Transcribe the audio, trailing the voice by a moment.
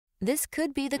This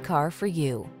could be the car for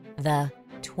you. The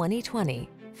 2020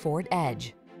 Ford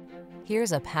Edge.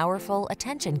 Here's a powerful,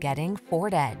 attention-getting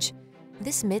Ford Edge.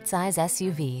 This midsize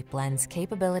SUV blends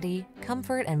capability,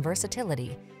 comfort, and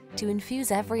versatility to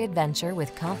infuse every adventure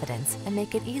with confidence and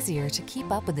make it easier to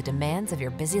keep up with the demands of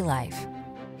your busy life.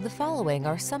 The following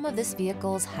are some of this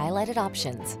vehicle's highlighted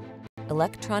options: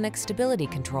 electronic stability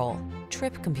control,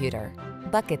 trip computer,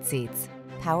 bucket seats,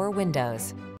 power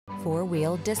windows,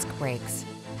 four-wheel disc brakes,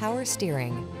 power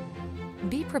steering.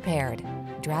 Be prepared.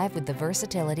 Drive with the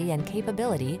versatility and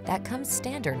capability that comes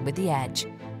standard with the Edge.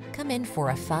 Come in for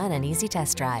a fun and easy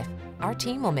test drive. Our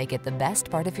team will make it the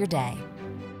best part of your day.